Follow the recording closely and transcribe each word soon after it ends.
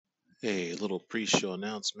A little pre-show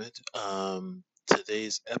announcement.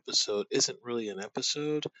 Today's episode isn't really an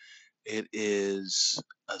episode. It is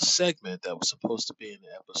a segment that was supposed to be an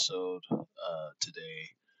episode today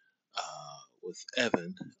with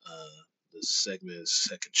Evan. The segment is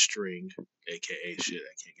Second String, aka shit.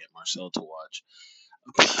 I can't get Marcel to watch.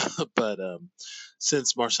 But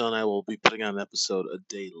since Marcel and I will be putting on an episode a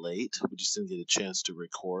day late, we just didn't get a chance to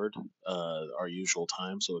record our usual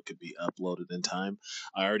time so it could be uploaded in time.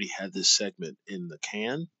 I already had this segment in the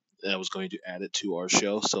can. And I was going to add it to our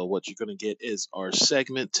show. So what you're going to get is our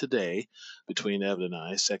segment today between Evan and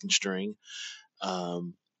I, Second String.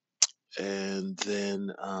 Um, and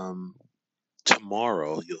then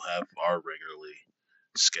tomorrow you'll have our regularly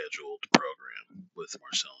scheduled program with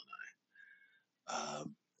Marcel and I.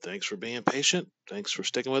 Thanks for being patient. Thanks for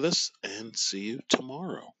sticking with us, and see you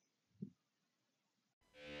tomorrow.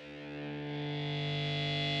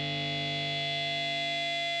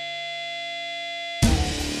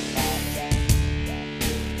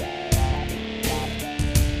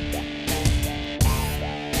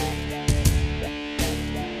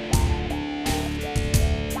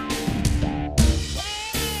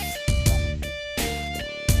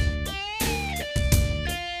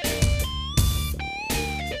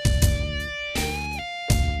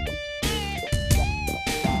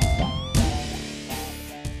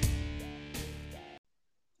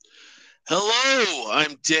 Hello,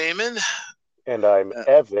 I'm Damon, And I'm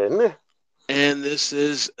Evan. and this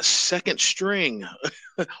is Second String,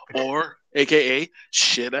 or AKA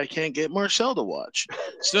shit I can't get Marcel to watch.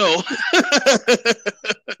 So,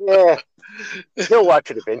 Yeah, he'll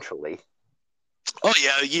watch it eventually. oh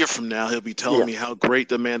yeah, a year from now he'll be telling me how great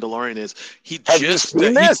The Mandalorian is. Have you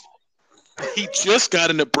seen this? He just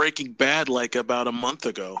got into Breaking Bad like about a month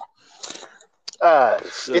ago.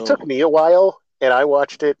 It took me a while, and I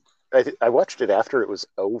watched it. I watched it after it was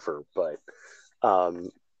over, but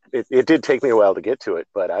it did take me a while to get to it.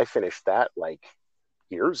 But I finished that like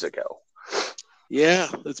years ago. Yeah,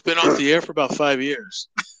 it's been off the air for about 5 years.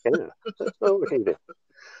 Yeah.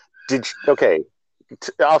 Okay?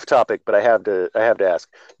 Off topic, but I have to ask.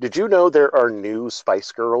 Did you know there are new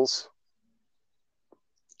Spice Girls?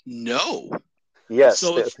 No. Yes.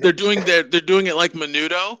 So they're doing it like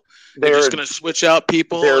Menudo. They're just going to switch out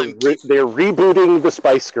people. They're rebooting the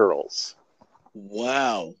Spice Girls.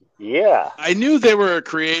 Wow. Yeah. I knew they were a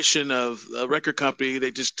creation of a record company.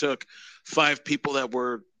 They just took 5 people that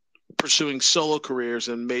were pursuing solo careers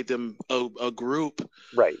and made them a group.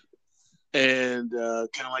 Right. And kind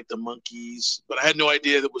of like the Monkees. But I had no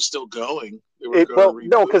idea that it was still going.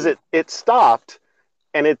 No, because it stopped.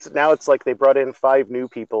 And it's like they brought in 5 new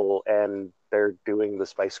people and they're doing the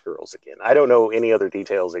Spice Girls again. I don't know any other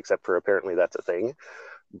details except for apparently that's a thing.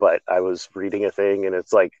 But I was reading a thing and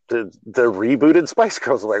it's like the rebooted Spice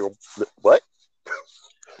Girls. I'm like, what?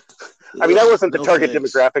 I mean, I wasn't the target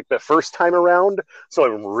demographic the first time around, so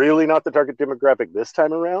I'm really not the target demographic this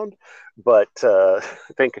time around. But I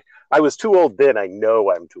think I was too old then. I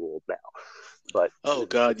know I'm too old now. But oh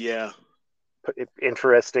God, yeah.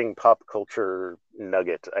 Interesting pop culture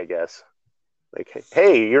nugget, I guess. Like,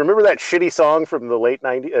 hey, you remember that shitty song from the late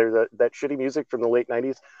 90s, or that shitty music from the late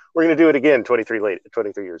 90s? We're going to do it again 23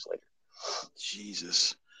 years later.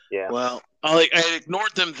 Jesus. Yeah. Well, I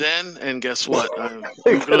ignored them then, and guess what? I'm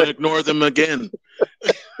going to ignore them again.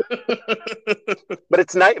 But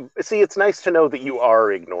it's nice. See, it's nice to know that you are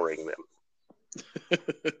ignoring them.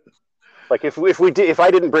 Like if I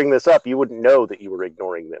didn't bring this up, you wouldn't know that you were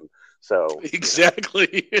ignoring them. So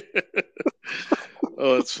exactly.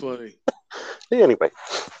 Oh, it's funny. Anyway,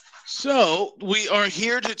 so we are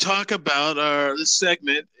here to talk about this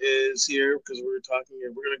segment is here because we're going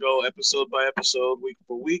to go episode by episode, week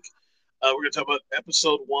for week. We're going to talk about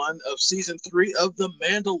episode 1 of season 3 of The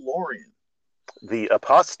Mandalorian. The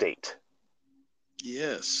Apostate.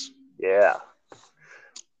 Yes. Yeah.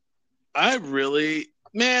 I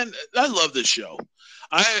love this show.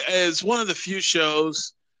 As one of the few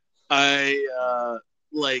shows I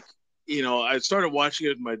I started watching it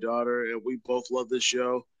with my daughter, and we both love this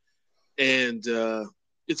show. And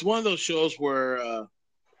it's one of those shows where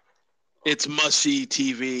it's must-see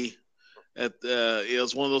TV.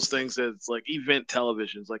 It's one of those things that it's like event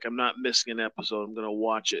television. It's like I'm not missing an episode. I'm going to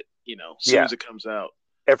watch it, as soon as it comes out.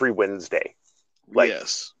 Every Wednesday.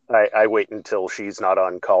 Yes. I wait until she's not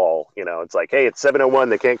on call. It's like, hey, it's 7:01.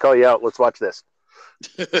 They can't call you out. Let's watch this.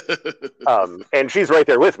 And she's right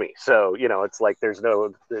there with me. So, it's like there's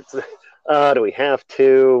no, do we have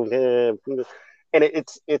to? And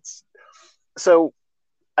it's so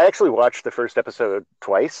I actually watched the first episode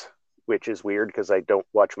twice, which is weird because I don't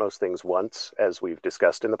watch most things once, as we've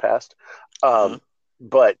discussed in the past.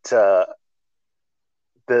 but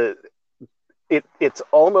the it's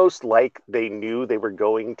almost like they knew they were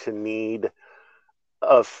going to need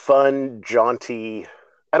a fun, jaunty,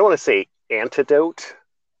 I don't want to say antidote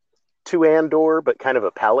to Andor, but kind of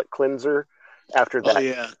a palate cleanser after Oh that.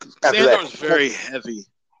 yeah, because After that, Andor is very heavy.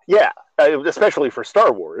 yeah, especially for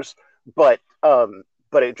Star Wars. But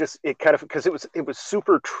it kind of, because it was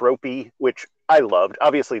super tropey, which I loved.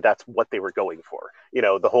 Obviously, that's what they were going for.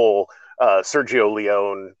 The whole Sergio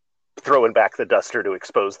Leone throwing back the duster to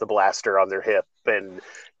expose the blaster on their hip, and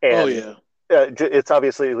Oh and yeah, it's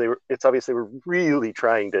obviously we're really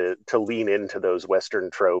trying to lean into those Western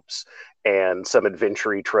tropes and some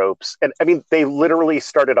adventure tropes. And I mean, they literally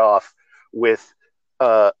started off with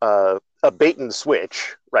a bait and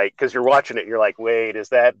switch, right? Because you're watching it, and you're like, wait, is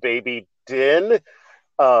that Baby Din?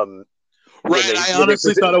 Um, when right. they I when they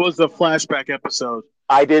honestly present, thought it was a flashback episode.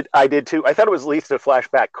 I did too. I thought it was at least a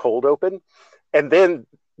flashback cold open, and then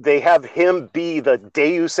they have him be the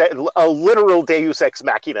a literal Deus Ex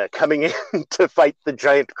Machina coming in to fight the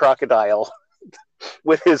giant crocodile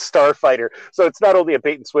with his starfighter. So it's not only a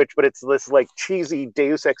bait and switch, but it's this like cheesy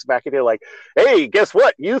Deus Ex Machina, like, hey, guess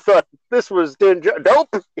what? You thought this was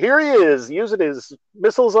Nope, here he is using his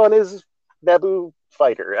missiles on his Naboo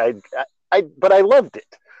fighter. But I loved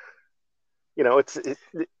it.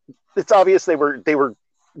 It's obvious they were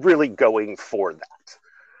really going for that.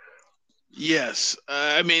 Yes,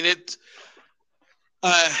 I mean it.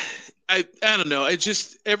 Uh, I don't know. It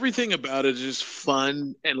just everything about it is just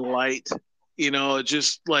fun and light.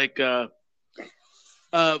 Just like one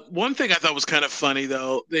thing I thought was kind of funny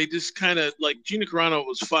though. They just kind of like Gina Carano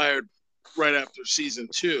was fired right after season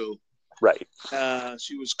 2. Right.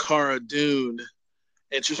 She was Cara Dune,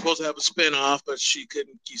 and she was supposed to have a spinoff, but she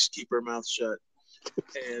couldn't keep her mouth shut,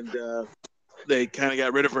 and they kind of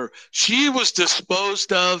got rid of her. She was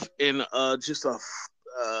disposed of in just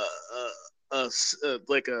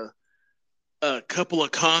like a couple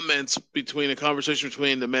of comments between a conversation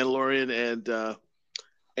between the Mandalorian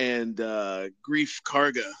and Grief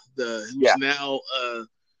Karga, who's now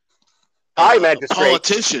high a magistrate.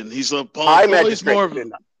 politician. He's a high magistrate. He's more of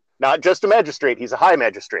not just a magistrate. He's a high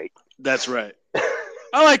magistrate. That's right.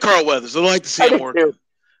 I like Carl Weathers. I like to see him working.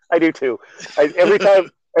 I do too.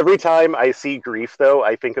 Every time I see Grief, though,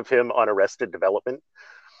 I think of him on Arrested Development.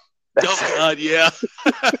 Oh God, yeah.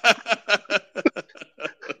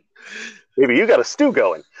 Maybe you got a stew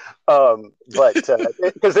going, but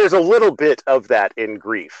because there's a little bit of that in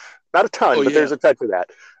Grief, not a ton, but there's a touch of that.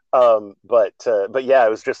 But yeah, it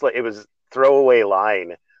was just like it was throwaway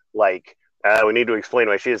line, like we need to explain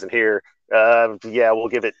why she isn't here. Yeah, we'll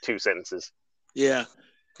give it 2 sentences. Yeah.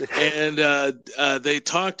 And they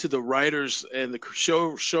talked to the writers and the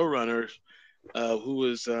showrunners, who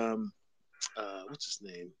was what's his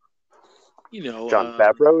name? Jon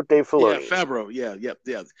Favreau, Dave Filoni. Yeah, Favreau. Yeah.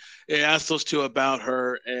 They asked those two about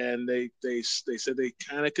her, and they said they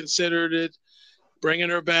kind of considered it, bringing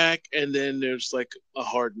her back, and then there's like a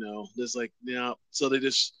hard no. There's like so they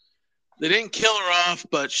didn't kill her off,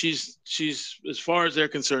 but she's as far as they're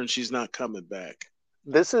concerned, she's not coming back.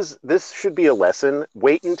 This should be a lesson.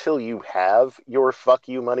 Wait until you have your fuck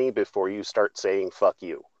you money before you start saying fuck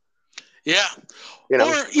you. Yeah.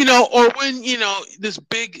 Or when, this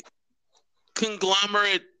big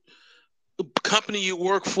conglomerate company you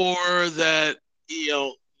work for that,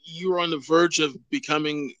 you're on the verge of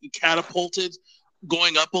becoming catapulted,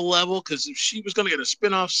 going up a level, because if she was going to get a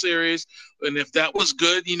spin-off series, and if that was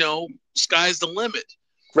good, sky's the limit.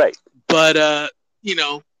 Right. But,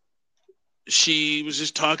 she was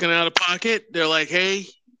just talking out of pocket. They're like, hey,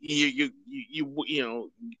 you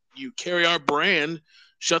carry our brand.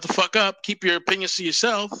 Shut the fuck up. Keep your opinions to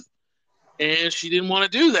yourself. And she didn't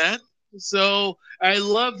want to do that. So I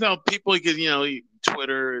love how people get,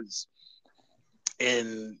 Twitter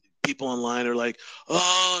and people online are like,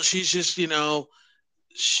 oh, she's just, you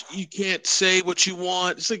can't say what you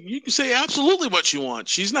want. It's like, you can say absolutely what you want.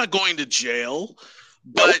 She's not going to jail,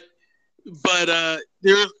 but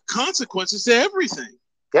there are consequences to everything.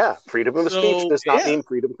 Yeah, freedom of speech does not mean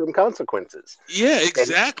freedom from consequences. Yeah,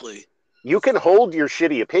 exactly. And you can hold your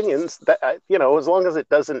shitty opinions, that as long as it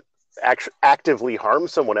doesn't actively harm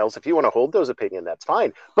someone else. If you want to hold those opinions, that's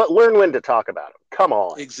fine. But learn when to talk about them. Come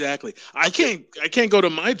on. Exactly. I can't go to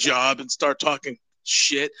my job and start talking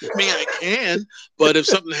shit. I mean, I can, but if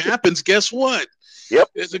something happens, guess what? Yep.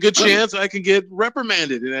 There's a good chance I can get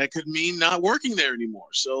reprimanded, and that could mean not working there anymore.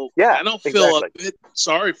 So yeah, I don't feel a bit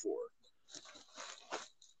sorry for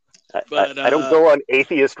her. But I don't go on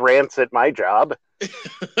atheist rants at my job.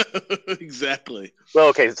 Exactly. Well,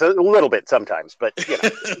 okay, so a little bit sometimes, but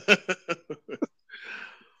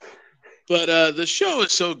But the show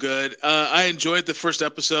is so good. I enjoyed the first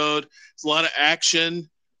episode. It's a lot of action,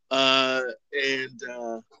 and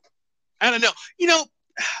I don't know.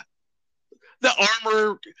 The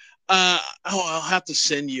armor. I'll have to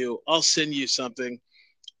send you. I'll send you something.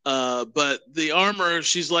 But the armor,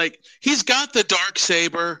 she's like, he's got the dark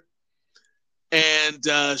saber,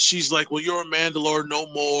 and she's like, well, you're a Mandalore no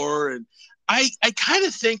more. And I kind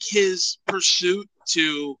of think his pursuit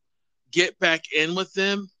to get back in with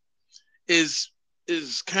them is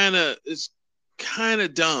is kind of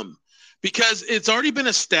dumb, because it's already been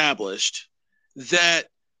established that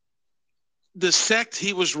the sect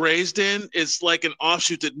he was raised in is like an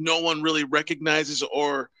offshoot that no one really recognizes,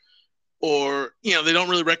 or they don't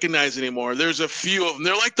really recognize anymore. There's a few of them.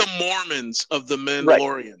 They're like the Mormons of the Right,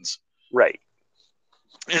 Mandalorians. right.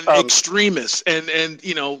 And Um, extremists, and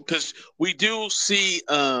because we do see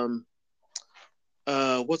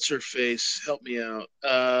what's her face, help me out,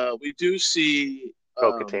 we do see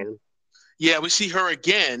Bo-Katan. yeah, we see her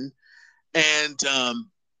again, and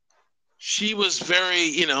she was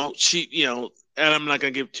very, and I'm not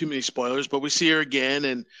going to give too many spoilers, but we see her again,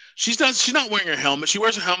 and she's not wearing her helmet. She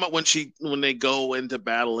wears a helmet when they go into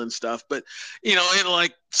battle and stuff. But in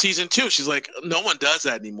like season 2, she's like, no one does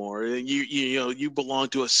that anymore. You belong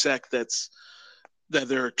to a sect that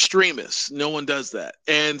they're extremists. No one does that.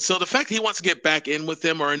 And so the fact that he wants to get back in with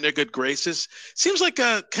them or in their good graces seems like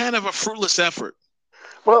a kind of a fruitless effort.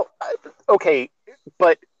 Well, okay,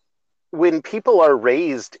 but when people are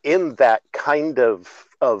raised in that kind of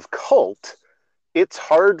cult, it's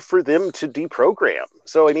hard for them to deprogram.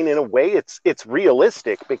 So I mean, in a way, it's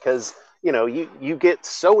realistic because you get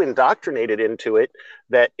so indoctrinated into it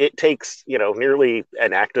that it takes nearly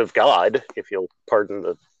an act of God, if you'll pardon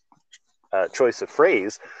the choice of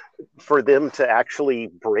phrase, for them to actually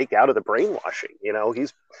break out of the brainwashing. They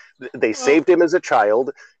Well, saved him as a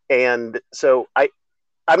child, and so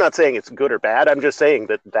I'm not saying it's good or bad. I'm just saying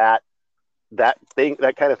that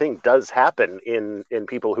kind of thing does happen in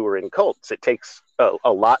people who are in cults. It takes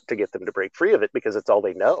a lot to get them to break free of it because it's all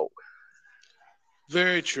they know.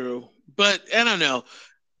 very true. But I don't know.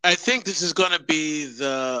 I think this is going to be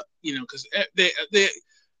because they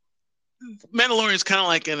Mandalorian's kind of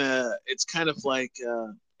like it's kind of like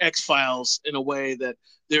X Files in a way that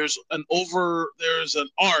there's an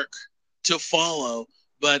arc to follow,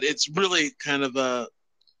 but it's really kind of a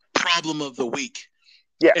problem of the week,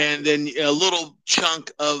 Yeah. and then a little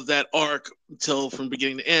chunk of that arc until from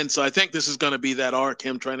beginning to end. So I think this is going to be that arc,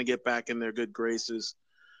 him trying to get back in their good graces.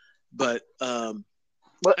 But Well,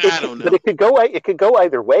 I don't but know. it could go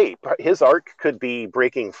either way. His arc could be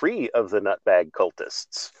breaking free of the nutbag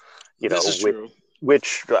cultists, This is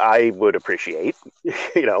which true. I would appreciate.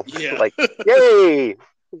 Yeah. Like, yay,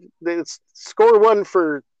 it's score one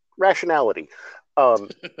for rationality. Um,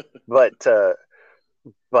 but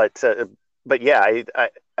but but yeah,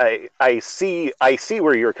 I see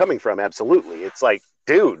where you're coming from. Absolutely, it's like,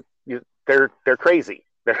 dude, they're crazy.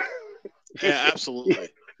 you, Yeah, absolutely.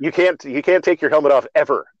 you can't take your helmet off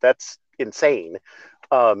ever. That's insane.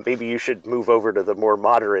 Maybe you should move over to the more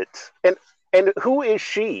moderate. And who is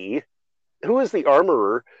she? Who is the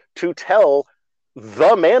armorer to tell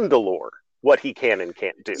the Mandalore what he can and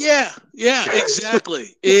can't do? Yeah, yeah,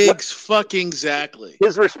 exactly. Fucking exactly.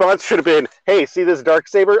 His response should have been, "Hey, see this dark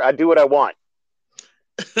saber? I do what I want."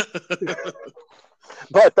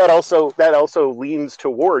 But that also leans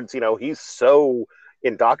towards he's so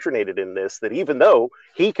indoctrinated in this that even though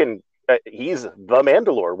he's the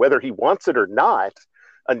Mandalore, whether he wants it or not,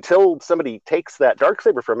 until somebody takes that dark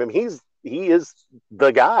saber from him, he is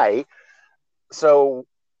the guy. So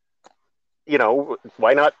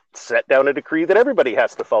why not set down a decree that everybody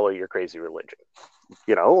has to follow your crazy religion?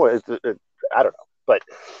 I don't know, but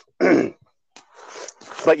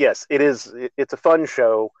but yes, it's a fun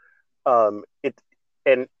show. It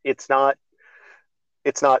and it's not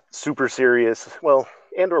super serious. Well,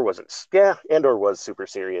 Andor wasn't. Yeah, Andor was super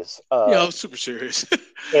serious. Yeah, I'm super serious.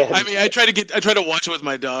 I And mean, I try to watch it with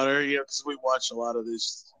my daughter, because we watch a lot of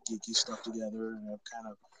this geeky stuff together, and I'm kind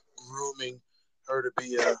of grooming her to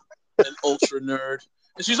be an ultra nerd.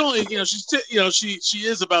 And she's only, she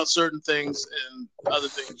is about certain things, and other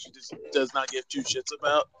things she just does not give two shits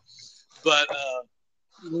about. But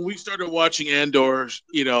when we started watching Andor,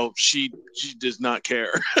 she does not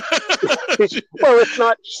care. she, well, it's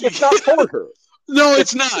not for her. no,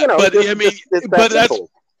 it's It's not. But I mean, it's that but that's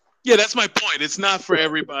simple. yeah, that's my point. It's not for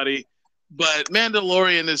everybody, but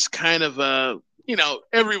Mandalorian is kind of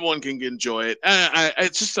everyone can enjoy it.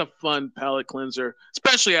 It's just a fun palate cleanser,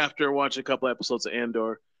 especially after watching a couple episodes of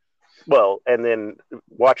Andor. Well, and then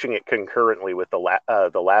watching it concurrently with the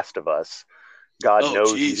Last of Us, God Oh,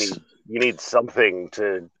 knows jeez. you need something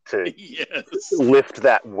to Yes. lift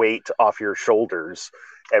that weight off your shoulders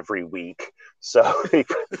every week. So,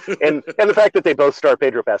 and the fact that they both star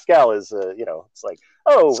Pedro Pascal is, it's like,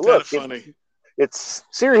 oh, It's kind look, of funny. it's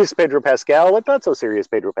serious Pedro Pascal and not so serious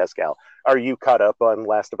Pedro Pascal. Are you caught up on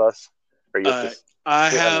Last of Us? Are you up to I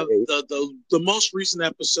on have eight? the most recent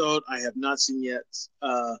episode I have not seen yet.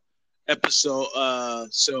 Episode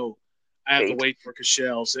so I have to Eight? wait for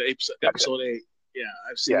Cashel. So Gotcha. episode 8. Yeah,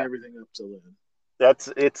 I've seen Yeah, everything up till then.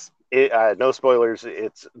 no spoilers.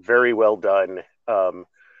 It's very well done.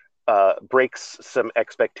 Breaks some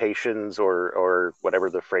expectations or whatever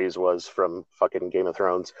the phrase was from fucking Game of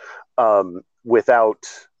Thrones, without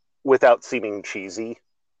seeming cheesy.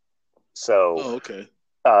 So Oh, okay.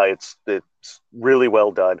 it's really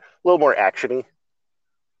well done. A little more actiony. Oh,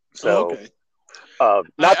 So okay.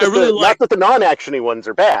 not I that really like the non-actiony ones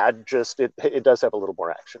are bad. Just it does have a little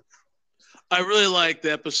more action. I really like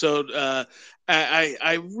the episode.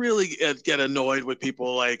 I really get annoyed with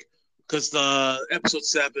people like because the episode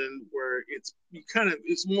 7 where it's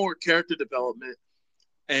more character development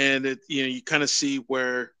and you kind of see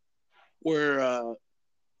where I'm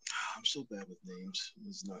so bad with names.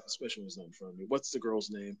 It's not, especially when it's not in front of me. What's the girl's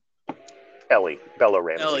name? Ellie, Bella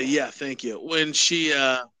Ellie. Ramsey. Yeah, thank you. When she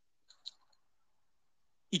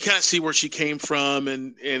you kind of see where she came from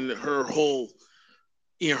and her whole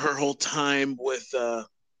her whole time with god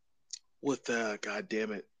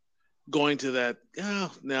damn it going to that.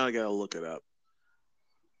 Oh, now I gotta look it up.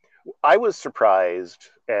 I was surprised,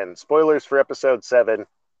 and spoilers for episode 7.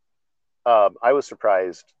 I was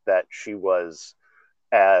surprised that she was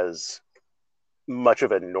as much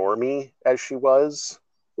of a normie as she was.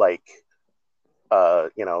 Like,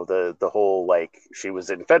 the whole, like, she was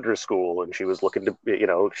in Fedra school and she was looking to,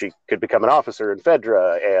 she could become an officer in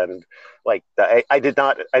Fedra, and like I did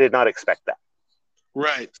not expect that.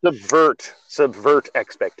 Right. Subvert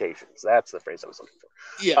expectations. That's the phrase I was looking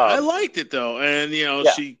Yeah, for. I liked it though, and Yeah,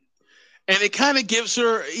 it kind of gives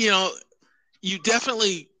her, you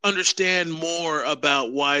definitely understand more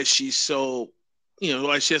about why she's so,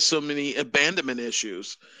 why she has so many abandonment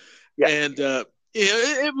issues. yeah, And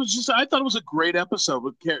it was just, I thought it was a great episode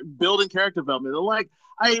with building character development. Like,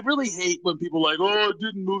 I really hate when people are like, oh, it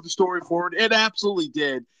didn't move the story forward. It absolutely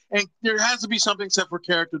did. And there has to be something except for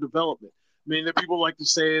character development. I mean, there people like to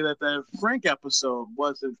say that the Frank episode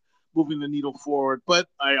wasn't moving the needle forward, but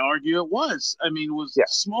I argue it was. I mean, it was yeah.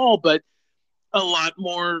 small, but a lot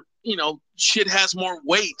more, shit has more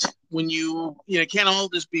weight when it can't all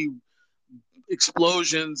just be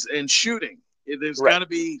explosions and shooting. There's Right. got to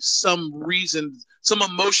be some reason, some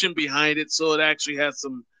emotion behind it, so it actually has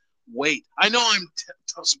some weight. I know I'm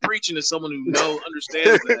preaching to someone who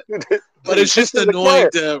understands that, but it's just annoying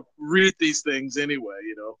to read these things anyway.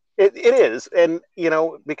 It is. And,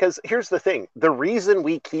 because here's the thing. The reason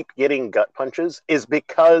we keep getting gut punches is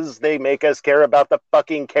because they make us care about the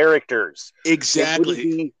fucking characters.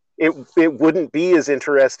 Exactly. It wouldn't be as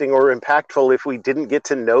interesting or impactful if we didn't get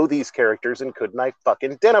to know these characters and couldn't I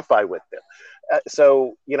fucking identify with them.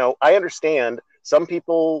 So, I understand some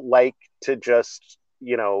people like to just,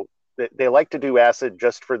 they like to do acid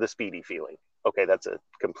just for the speedy feeling. Okay, that's a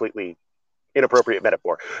completely inappropriate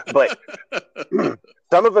metaphor. But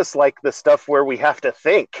some of us like the stuff where we have to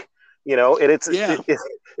think, and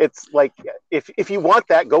it's like if you want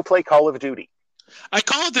that, go play Call of Duty. I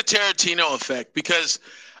call it the Tarantino effect because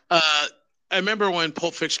I remember when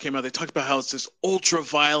Pulp Fiction came out, they talked about how it's this ultra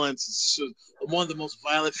violence, it's one of the most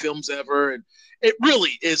violent films ever, and it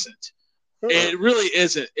really isn't. It really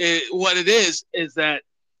isn't. What it is that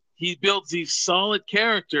he builds these solid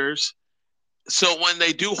characters, so when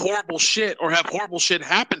they do horrible shit or have horrible shit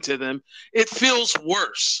happen to them, it feels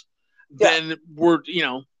worse than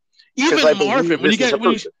even Marvin.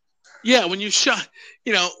 When you shot,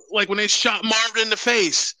 like when they shot Marvin in the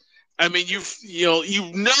face. I mean, you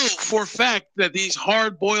know for a fact that these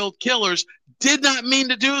hard-boiled killers did not mean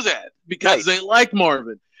to do that because they like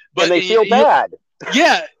Marvin, but and they feel bad.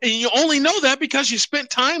 Yeah, and you only know that because you spent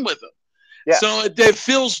time with them. Yeah. So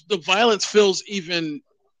the violence feels even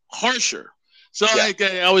harsher. So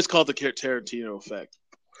I always call it the Tarantino effect.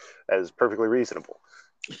 That is perfectly reasonable.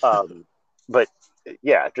 But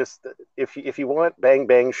yeah, just if you want bang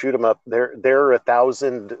bang shoot 'em up, there are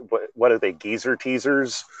 1,000. What are they? Geezer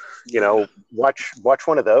teasers. Watch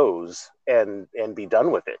one of those and be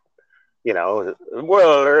done with it. Well,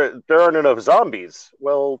 there aren't enough zombies.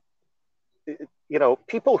 Well,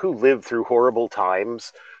 people who live through horrible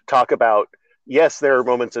times talk about, yes, there are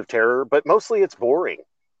moments of terror, but mostly it's boring.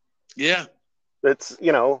 Yeah. It's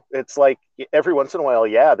like every once in a while,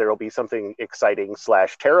 there'll be something exciting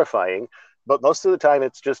 / terrifying, but most of the time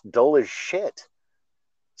it's just dull as shit.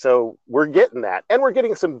 So we're getting that, and we're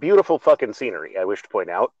getting some beautiful fucking scenery. I wish to point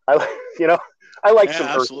out, I like some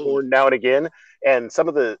Yeah, absolutely. Earthborn now and again, and some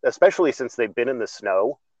of the, especially since they've been in the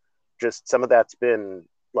snow, just some of that's been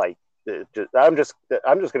like, I'm just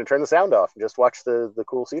going to turn the sound off and just watch the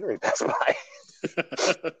cool scenery pass by.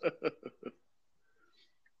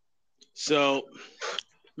 So,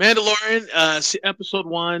 Mandalorian, episode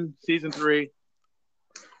 1, season 3.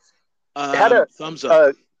 Had a Thumbs up.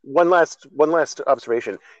 uh, one last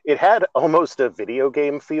observation. It had almost a video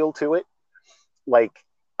game feel to it. Like,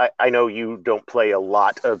 I know you don't play a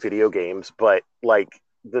lot of video games, but like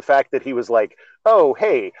the fact that he was like, oh,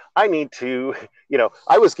 hey, I need to,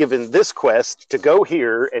 I was given this quest to go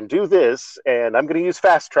here and do this, and I'm going to use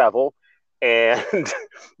fast travel, and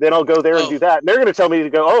then I'll go there and Oh, do that. And they're going to tell me to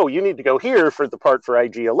go, oh, you need to go here for the part for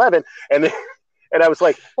IG-11, and then, and I was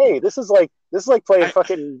like, hey, this is like playing I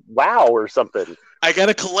fucking WoW or something. I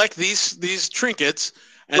gotta collect these trinkets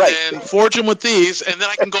and Right. then forge them with these, and then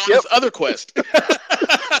I can go on Yep. this other quest.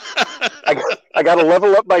 I got to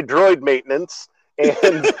level up my droid maintenance.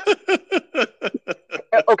 And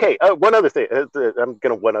okay, one other thing. I'm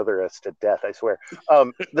gonna one other us to death. I swear.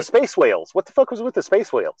 The space whales. What the fuck was with the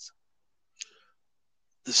space whales?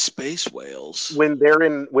 The space whales. When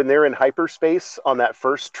they're in hyperspace on that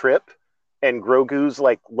first trip, and Grogu's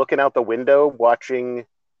like looking out the window watching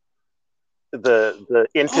the Oh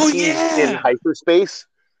entities in yeah, hyperspace.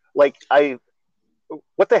 Like,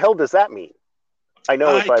 what the hell does that mean? I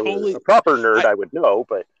know if I I were a totally proper nerd, I I would know,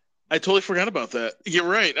 but I totally forgot about that. You're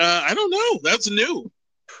right. I don't know. That's new.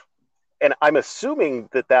 and I'm assuming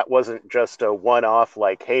that that wasn't just a one-off,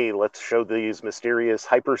 like, hey, let's show these mysterious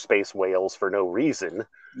hyperspace whales for no reason.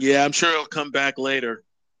 Yeah, I'm sure it'll come back later.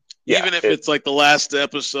 Yeah, Even if it, it's like the last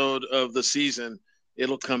episode of the season,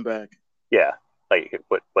 it'll come back. yeah. Like,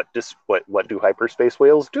 what do hyperspace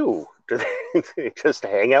whales do? Do they just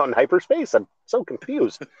hang out in hyperspace? I'm so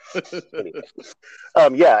confused. Anyway,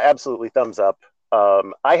 yeah, absolutely, thumbs up.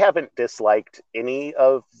 I haven't disliked any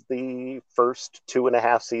of the first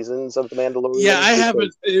 2.5 seasons of The Yeah, Mandalorian I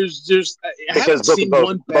haven't. I because haven't Book of seen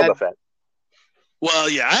one bad. Boba Fett. Well,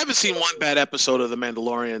 yeah, I haven't seen one bad episode of The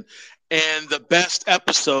Mandalorian, and the best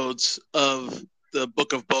episodes of the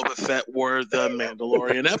Book of Boba Fett were the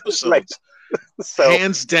Mandalorian Right. episodes, So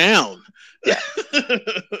hands down. yeah,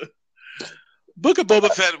 Book of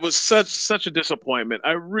Boba Fett was such a disappointment.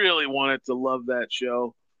 I really wanted to love that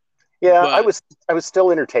show, yeah, but I was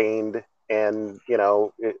still entertained, and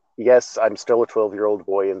yes, I'm still a 12-year-old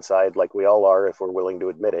boy inside, like we all are if we're willing to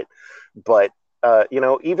admit it. But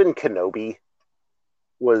even Kenobi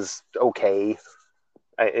was okay.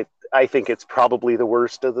 I think it's probably the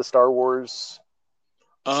worst of the Star Wars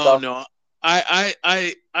oh stuff. no,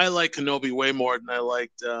 I like Kenobi way more than I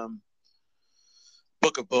liked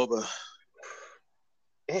Book of Boba.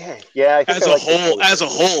 Yeah, I think I like Kenobi. As a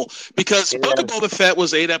whole, because Book Yeah, of Boba Fett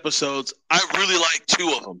was 8 episodes. I really liked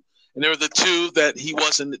 2 of them, and they were the 2 that he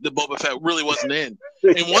wasn't. The Boba Fett really wasn't in.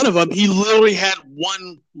 And one of them, he literally had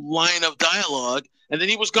one line of dialogue, and then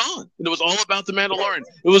he was gone. And it was all about the Mandalorian.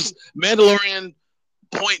 It was Mandalorian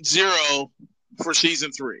point zero for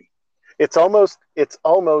season 3. it's almost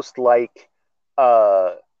like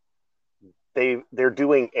uh, they're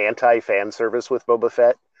doing anti fan service with Boba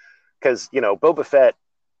Fett, because Boba Fett,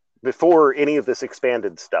 before any of this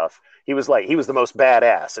expanded stuff, he was the most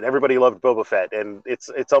badass, and everybody loved Boba Fett. And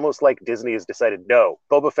it's almost like Disney has decided, no,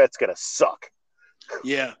 Boba Fett's gonna suck.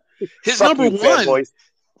 Yeah, his Fuck number you, one. fanboys.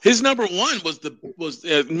 His number one was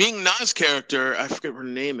Ming Na's character. I forget what her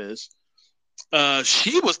name is.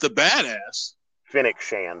 She was the badass. Finnick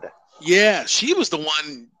Shand. Yeah, she was the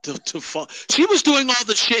one to fall. She was doing all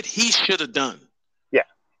the shit he should have done. Yeah,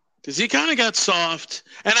 Because he kind of got soft.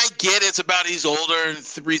 And I get it's about he's older and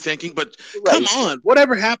rethinking, but come right. on.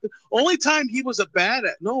 Whatever happened? Only time he was a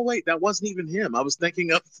badass. No, wait, that wasn't even him. I was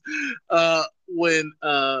thinking of when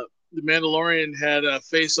the Mandalorian had a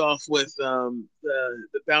face off with the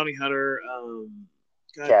bounty hunter.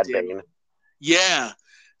 God Cad damn it. Bane. Yeah.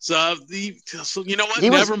 So you know what? He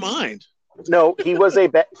was Never mind. no, he was a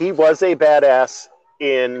badass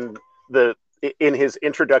in his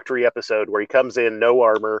introductory episode where he comes in no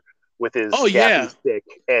armor with his Oh gaffy yeah, stick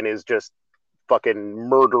and is just fucking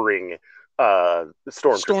murdering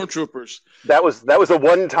stormtroopers. stormtroopers. That was the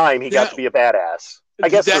one time he got Yeah, to be a badass. I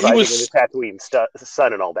guess that he surviving in the was. Tatooine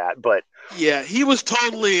sun and all that, but Yeah, he was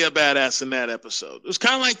totally a badass in that episode. It was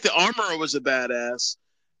kind of like the armorer was a badass.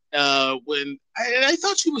 When I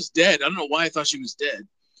thought she was dead. I don't know why I thought she was dead,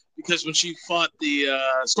 because when she fought the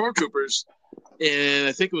stormtroopers, and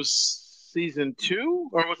I think it was season 2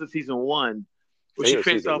 or was it season 1, I where think she it was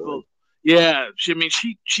faced season off. one. Yeah, she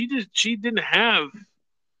didn't have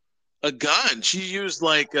a gun. She used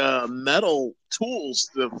like metal tools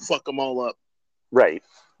to fuck them all up. Right.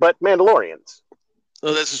 But Mandalorians.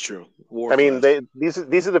 Oh, this is true. I mean, Warcraft.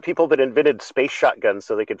 these are the people that invented space shotguns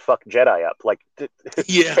so they could fuck Jedi up. Like,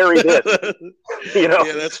 Yeah. parry this, you know.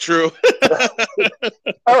 Yeah, that's true.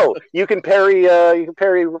 Oh, you can parry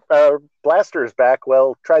blasters back.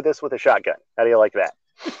 Well, try this with a shotgun. How do you like that?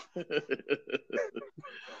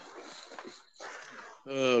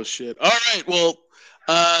 Oh shit. All right. Well,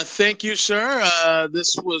 thank you, sir.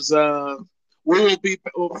 This was we will be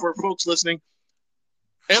for folks listening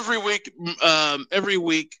every week,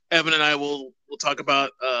 Evan and I will talk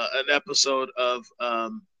about an episode of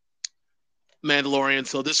Mandalorian.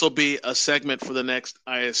 So this will be a segment for the next,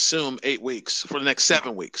 I assume, 8 weeks, for the next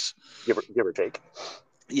 7 weeks. Give or take.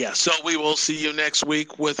 Yeah. So we will see you next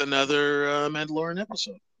week with another Mandalorian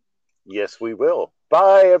episode. Yes, we will.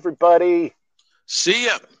 Bye, everybody. See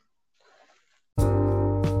ya.